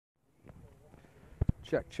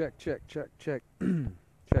Check, check, check, check, check.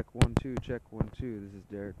 Check 1 2, check 1 2. This is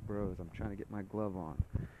Derek Bros. I'm trying to get my glove on.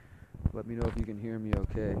 Let me know if you can hear me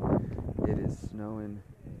okay. It is snowing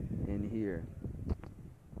in here.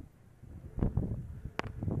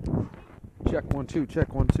 Check 1 2,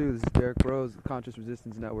 check 1 2. This is Derek Bros, the Conscious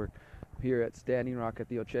Resistance Network. I'm here at Standing Rock at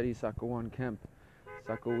the Ochedi Sakowin Camp.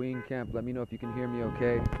 Let me know if you can hear me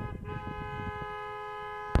okay.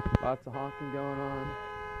 Lots of honking going on.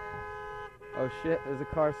 Oh shit, there's a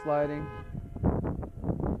car sliding.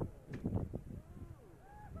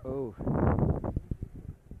 Oh.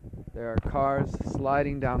 There are cars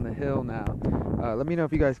sliding down the hill now. Let me know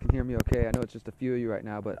if you guys can hear me okay. I know it's just a few of you right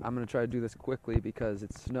now, but I'm going to try to do this quickly because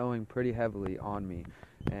it's snowing pretty heavily on me.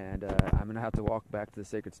 And I'm going to have to walk back to the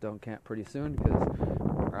Sacred Stone Camp pretty soon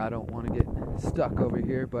because I don't want to get stuck over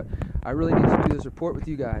here. But I really need to do this report with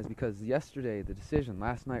you guys because yesterday, the decision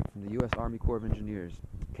last night from the U.S. Army Corps of Engineers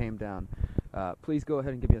came down. Please go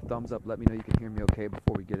ahead and give me a thumbs up. Let me know you can hear me okay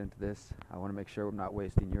before we get into this. I want to make sure I'm not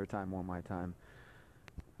wasting your time or my time.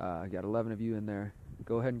 I got 11 of you in there.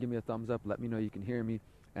 Go ahead and give me a thumbs up. Let me know you can hear me.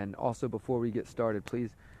 And also, before we get started, please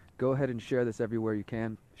go ahead and share this everywhere you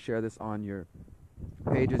can. Share this on your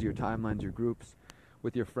pages, your timelines, your groups,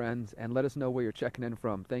 with your friends, and let us know where you're checking in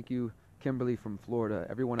from. Thank you, Kimberly from Florida.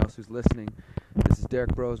 Everyone else who's listening, this is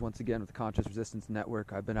Derek Bros once again with the Conscious Resistance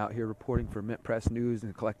Network. I've been out here reporting for Mint Press News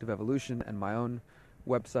and Collective Evolution and my own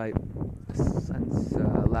website since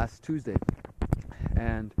last Tuesday.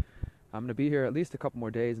 And I'm going to be here at least a couple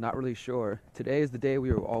more days, not really sure. Today is the day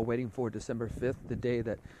we were all waiting for, December 5th, the day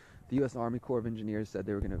that the U.S. Army Corps of Engineers said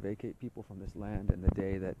they were going to vacate people from this land, and the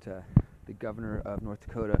day that the governor of North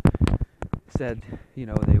Dakota said, they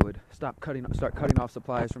would start cutting off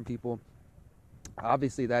supplies from people.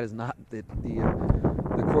 Obviously, that is not the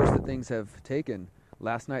course that things have taken.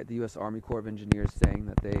 Last night, the U.S. Army Corps of Engineers saying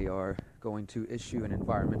that they are going to issue an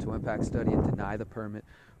environmental impact study and deny the permit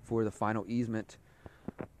for the final easement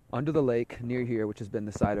under the lake near here, which has been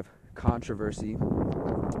the site of controversy.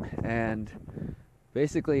 And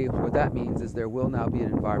basically what that means is there will now be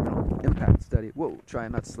an environmental impact study. Whoa,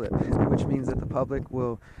 trying not to slip. Which means that the public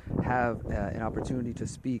will have an opportunity to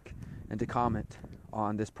speak and to comment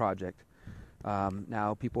on this project.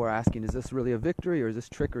 Now, people are asking, is this really a victory or is this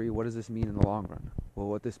trickery? What does this mean in the long run? Well,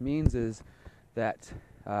 what this means is that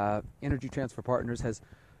Energy Transfer Partners has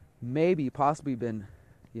possibly been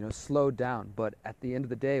slowed down, but at the end of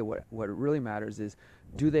the day, what really matters is,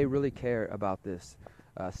 do they really care about this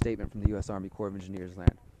statement from the U.S. Army Corps of Engineers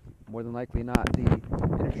land? More than likely not. The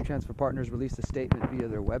Energy Transfer Partners released a statement via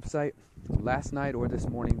their website last night or this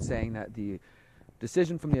morning saying that the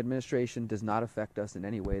decision from the administration does not affect us in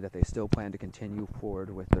any way, that they still plan to continue forward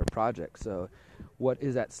with their project. So what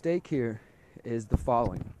is at stake here is the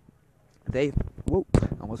following. They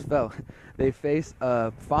face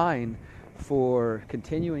a fine for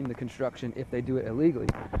continuing the construction if they do it illegally.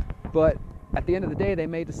 But at the end of the day, they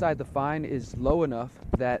may decide the fine is low enough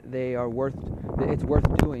that it's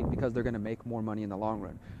worth doing because they're going to make more money in the long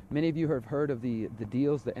run. Many of you have heard of the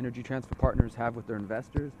deals that Energy Transfer Partners have with their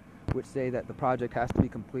investors, which say that the project has to be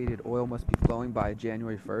completed, oil must be flowing by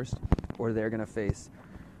January 1st, or they're going to face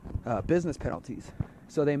business penalties.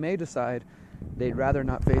 So they may decide they'd rather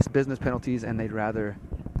not face business penalties and they'd rather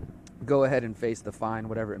go ahead and face the fine,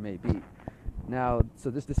 whatever it may be. Now, so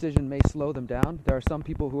this decision may slow them down. There are some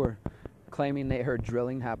people who are claiming they heard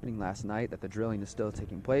drilling happening last night, that the drilling is still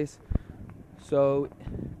taking place. So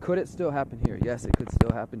could it still happen here? Yes, it could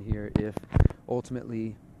still happen here if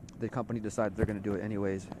ultimately the company decides they're going to do it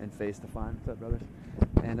anyways and face the fine. What's up, brothers?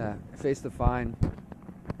 And face the fine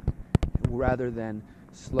rather than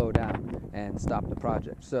slow down and stop the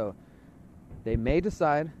project. So they may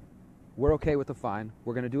decide, we're okay with the fine,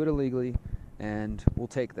 we're going to do it illegally, and we'll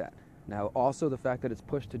take that. Now, also the fact that it's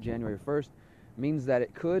pushed to January 1st means that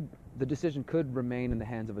the decision could remain in the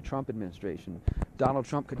hands of a Trump administration. Donald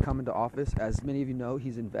Trump could come into office. As many of you know,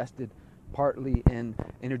 he's invested partly in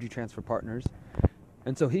Energy Transfer Partners.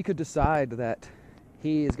 And so he could decide that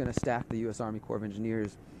he is going to staff the U.S. Army Corps of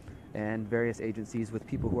Engineers and various agencies with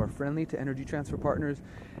people who are friendly to Energy Transfer Partners,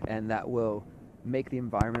 and that will make the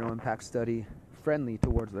environmental impact study friendly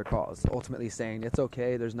towards their cause, ultimately saying it's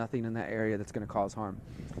okay, there's nothing in that area that's going to cause harm.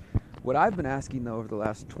 What I've been asking, though, over the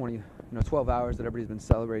last 12 hours that everybody's been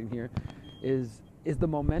celebrating here is the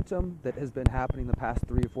momentum that has been happening the past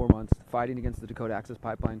 3 or 4 months fighting against the Dakota Access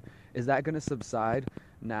Pipeline, is that going to subside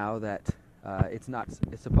now that it's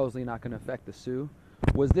supposedly not going to affect the Sioux?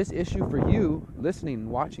 Was this issue for you listening and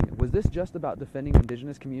watching it, was this just about defending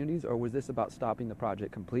indigenous communities, or was this about stopping the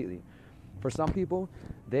project completely? For some people,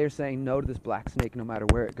 they're saying no to this black snake no matter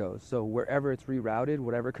where it goes. So wherever it's rerouted,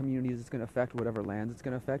 whatever communities it's going to affect, whatever lands it's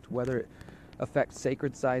going to affect, whether it affects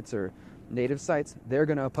sacred sites or native sites, they're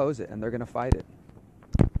going to oppose it and they're going to fight it.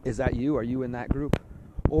 Is that you? Are you in that group?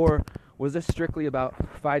 Or was this strictly about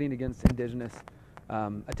fighting against indigenous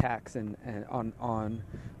attacks and on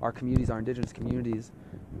our communities, our indigenous communities,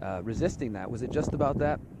 resisting that? Was it just about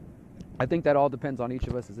that? I think that all depends on each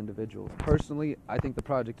of us as individuals. Personally, I think the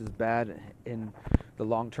project is bad in the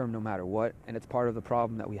long term no matter what, and it's part of the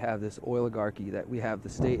problem that we have this oligarchy, that we have the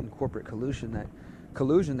state and corporate collusion that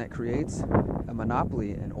creates a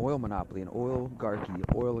monopoly, an oligarchy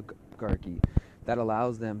that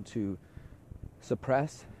allows them to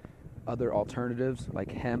suppress other alternatives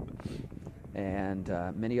like hemp and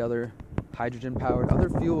many other hydrogen-powered other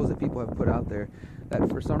fuels that people have put out there that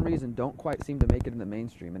for some reason don't quite seem to make it in the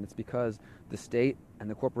mainstream, and it's because the state and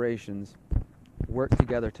the corporations work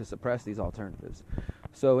together to suppress these alternatives.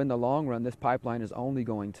 So in the long run, this pipeline is only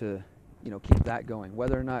going to, keep that going.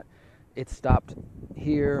 Whether or not it's stopped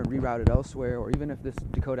here and rerouted elsewhere, or even if this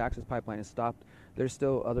Dakota Access Pipeline is stopped, there's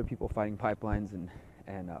still other people fighting pipelines in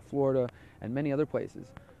Florida and many other places.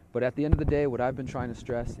 But at the end of the day, what I've been trying to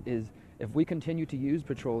stress is if we continue to use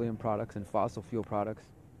petroleum products and fossil fuel products,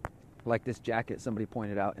 like this jacket somebody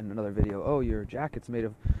pointed out in another video, oh, your jacket's made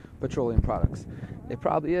of petroleum products. It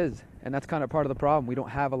probably is, and that's kind of part of the problem. We don't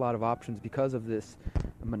have a lot of options because of this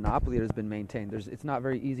monopoly that has been maintained. It's not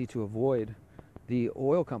very easy to avoid the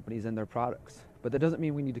oil companies and their products, but that doesn't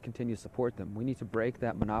mean we need to continue to support them. We need to break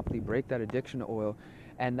that monopoly, break that addiction to oil,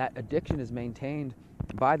 and that addiction is maintained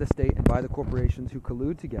by the state and by the corporations who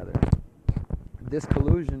collude together. This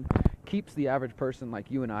collusion keeps the average person like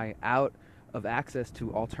you and I out of access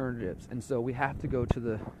to alternatives, and so we have to go to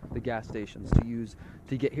the gas stations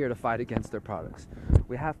to get here to fight against their products.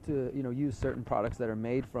 We have to use certain products that are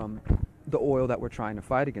made from the oil that we're trying to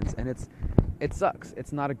fight against, and it sucks.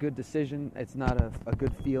 It's not a good decision. It's not a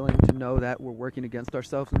good feeling to know that we're working against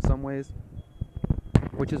ourselves in some ways,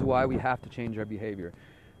 which is why we have to change our behavior.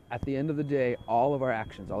 At the end of the day, all of our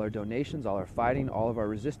actions, all our donations, all our fighting, all of our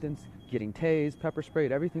resistance, getting tased, pepper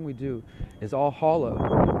sprayed, everything we do is all hollow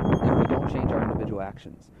if we don't change our individual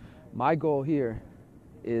actions. My goal here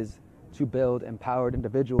is to build empowered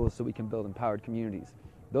individuals so we can build empowered communities.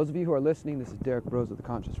 Those of you who are listening, this is Derek Rose with the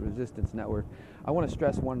Conscious Resistance Network. I want to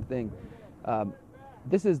stress one thing.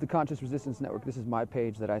 This is the Conscious Resistance Network. This is my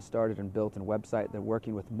page that I started and built and website that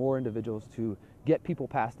working with more individuals to get people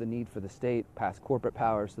past the need for the state, past corporate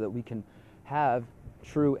power, so that we can have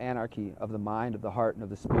true anarchy of the mind, of the heart, and of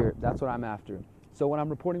the spirit. That's what I'm after. So when I'm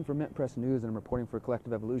reporting for Mint Press News and I'm reporting for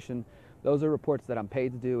Collective Evolution, those are reports that I'm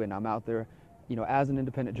paid to do, and I'm out there, as an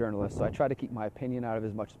independent journalist. So I try to keep my opinion out of it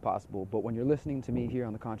as much as possible. But when you're listening to me here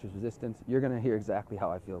on the Conscious Resistance, you're going to hear exactly how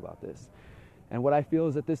I feel about this. And what I feel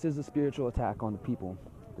is that this is a spiritual attack on the people.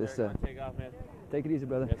 This take off, man. Take it easy,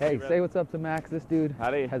 brother. Yes, hey, brother. Say what's up to Max. This dude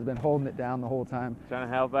Howdy. has been holding it down the whole time. Trying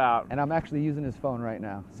to help out. And I'm actually using his phone right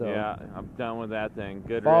now. So yeah, I'm done with that thing.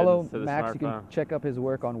 Good follow riddance to the Max. smartphone. You can check up his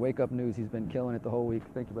work on Wake Up News. He's been killing it the whole week.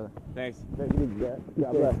 Thank you, brother. Thanks.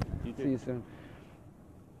 God bless. You too. See you soon.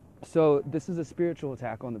 So this is a spiritual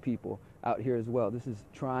attack on the people out here as well. This is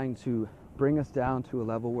trying to bring us down to a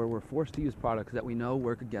level where we're forced to use products that we know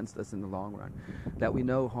work against us in the long run, that we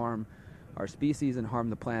know harm our species and harm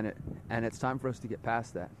the planet, and it's time for us to get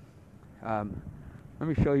past that. Let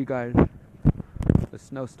me show you guys the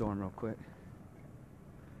snowstorm real quick.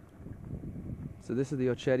 So this is the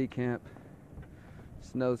Oceti camp.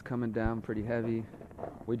 Snow's coming down pretty heavy.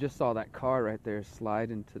 We just saw that car right there slide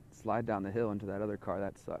down the hill into that other car.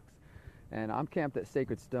 That sucks. And I'm camped at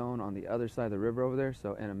Sacred Stone on the other side of the river over there,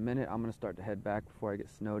 so in a minute I'm going to start to head back before I get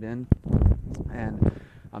snowed in. And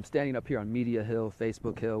I'm standing up here on Media Hill,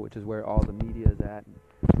 Facebook Hill, which is where all the media is at,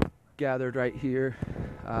 gathered right here.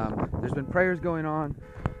 There's been prayers going on.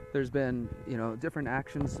 There's been, different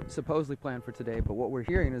actions supposedly planned for today, but what we're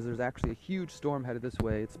hearing is there's actually a huge storm headed this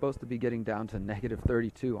way. It's supposed to be getting down to negative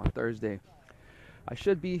 32 on Thursday. I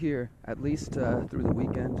should be here at least through the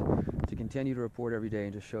weekend to continue to report every day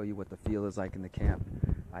and just show you what the feel is like in the camp.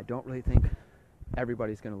 I don't really think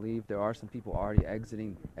everybody's going to leave. There are some people already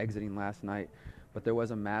exiting last night, but there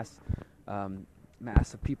was a mass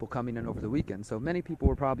of people coming in over the weekend. So many people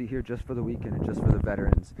were probably here just for the weekend and just for the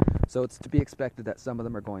veterans. So it's to be expected that some of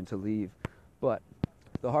them are going to leave. But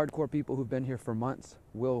the hardcore people who've been here for months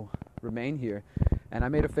will remain here. And I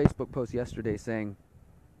made a Facebook post yesterday saying,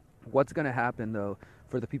 what's going to happen, though,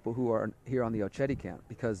 for the people who are here on the Oceti camp?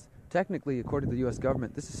 Because technically, according to the U.S.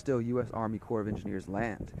 government, this is still U.S. Army Corps of Engineers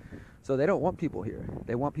land. So they don't want people here.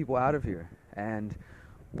 They want people out of here. And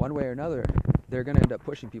one way or another, they're going to end up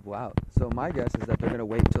pushing people out. So my guess is that they're going to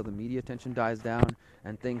wait till the media attention dies down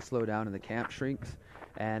and things slow down and the camp shrinks,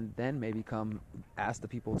 and then maybe ask the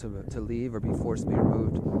people to leave or be forcibly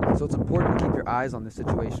removed. So it's important to keep your eyes on the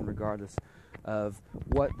situation regardless of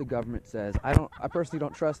what the government says. I personally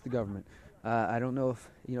don't trust the government. I don't know if,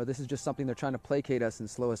 this is just something they're trying to placate us and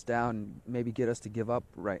slow us down and maybe get us to give up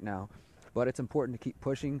right now. But it's important to keep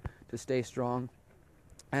pushing, to stay strong.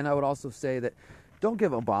 And I would also say that don't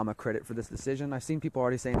give Obama credit for this decision. I've seen people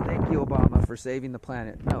already saying, thank you, Obama, for saving the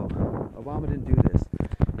planet. No, Obama didn't do this.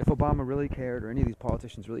 If Obama really cared, or any of these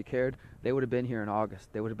politicians really cared, they would have been here in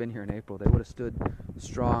August. They would have been here in April. They would have stood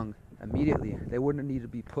strong immediately. They wouldn't need to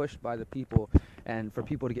be pushed by the people and for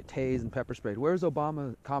people to get tased and pepper sprayed. Where's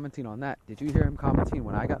Obama commenting on that? Did you hear him commenting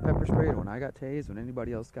when I got pepper sprayed, or when I got tased, when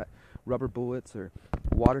anybody else got rubber bullets or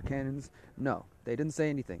water cannons? No, they didn't say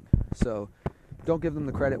anything. So don't give them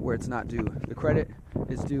the credit where it's not due. The credit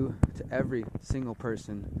is due to every single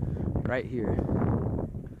person right here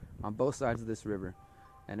on both sides of this river,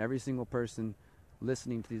 and every single person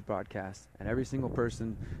listening to these broadcasts, and every single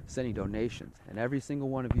person sending donations, and every single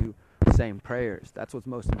one of you saying prayers. That's what's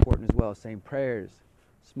most important as well, saying prayers,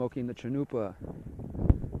 smoking the chanupa,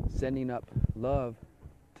 sending up love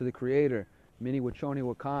to the Creator, Mini Wachoni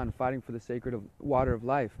Wakan, fighting for the sacred water of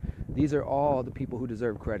life. These are all the people who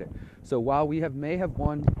deserve credit. So while we may have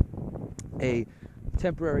won a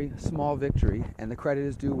temporary small victory, and the credit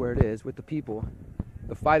is due where it is with the people,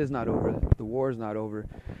 the fight is not over, the war is not over,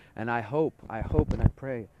 and I hope and I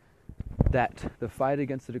pray that the fight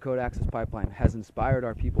against the Dakota Access Pipeline has inspired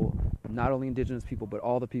our people, not only indigenous people, but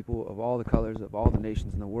all the people of all the colors of all the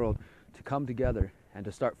nations in the world, to come together and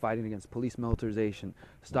to start fighting against police militarization,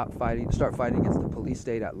 start fighting against the police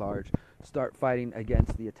state at large, start fighting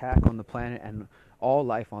against the attack on the planet and all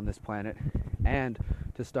life on this planet, and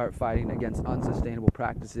to start fighting against unsustainable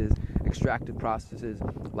practices, extractive processes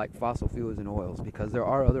like fossil fuels and oils, because there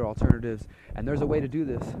are other alternatives, and there's a way to do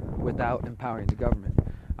this without empowering the government.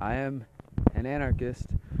 I am an anarchist.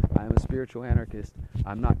 I am a spiritual anarchist.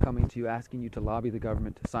 I'm not coming to you asking you to lobby the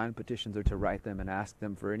government to sign petitions or to write them and ask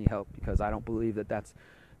them for any help, because I don't believe that that's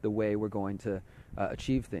the way we're going to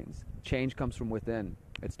achieve things. Change comes from within.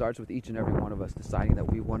 It starts with each and every one of us deciding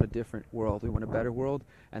that we want a different world, we want a better world,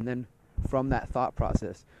 and then from that thought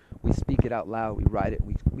process, we speak it out loud, we write it,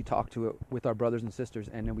 we talk to it with our brothers and sisters,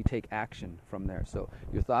 and then we take action from there. So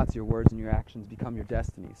your thoughts, your words, and your actions become your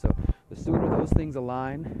destiny. So the sooner those things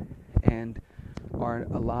align and are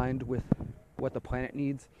aligned with what the planet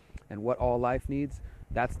needs and what all life needs,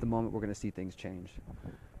 that's the moment we're going to see things change.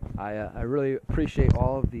 I really appreciate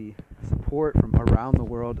all of the support from around the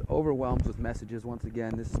world, overwhelmed with messages once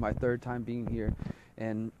again. This is my third time being here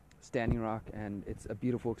in Standing Rock, and it's a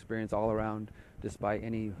beautiful experience all around, despite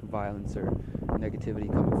any violence or negativity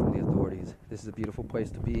coming from the authorities. This is a beautiful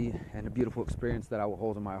place to be and a beautiful experience that I will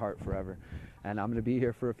hold in my heart forever. And I'm going to be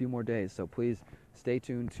here for a few more days, so please stay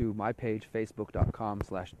tuned to my page,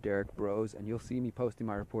 facebook.com/DerekBros, and you'll see me posting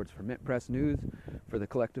my reports for Mint Press News, for the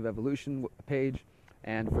Collective Evolution page,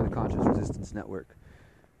 and for the Conscious Resistance Network.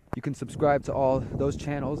 You can subscribe to all those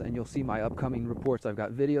channels and you'll see my upcoming reports. I've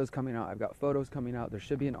got videos coming out, I've got photos coming out. There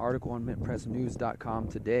should be an article on mintpressnews.com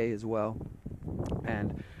today as well,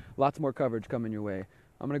 and lots more coverage coming your way.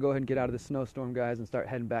 I'm going to go ahead and get out of the snowstorm, guys, and start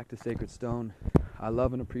heading back to Sacred Stone. I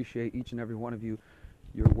love and appreciate each and every one of you.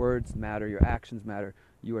 Your words matter, your actions matter.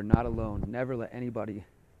 You are not alone. Never let anybody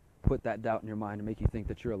put that doubt in your mind and make you think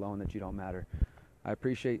that you're alone, that you don't matter. I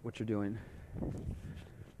appreciate what you're doing.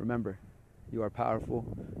 Remember, you are powerful,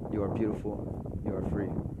 you are beautiful, you are free.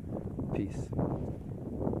 Peace.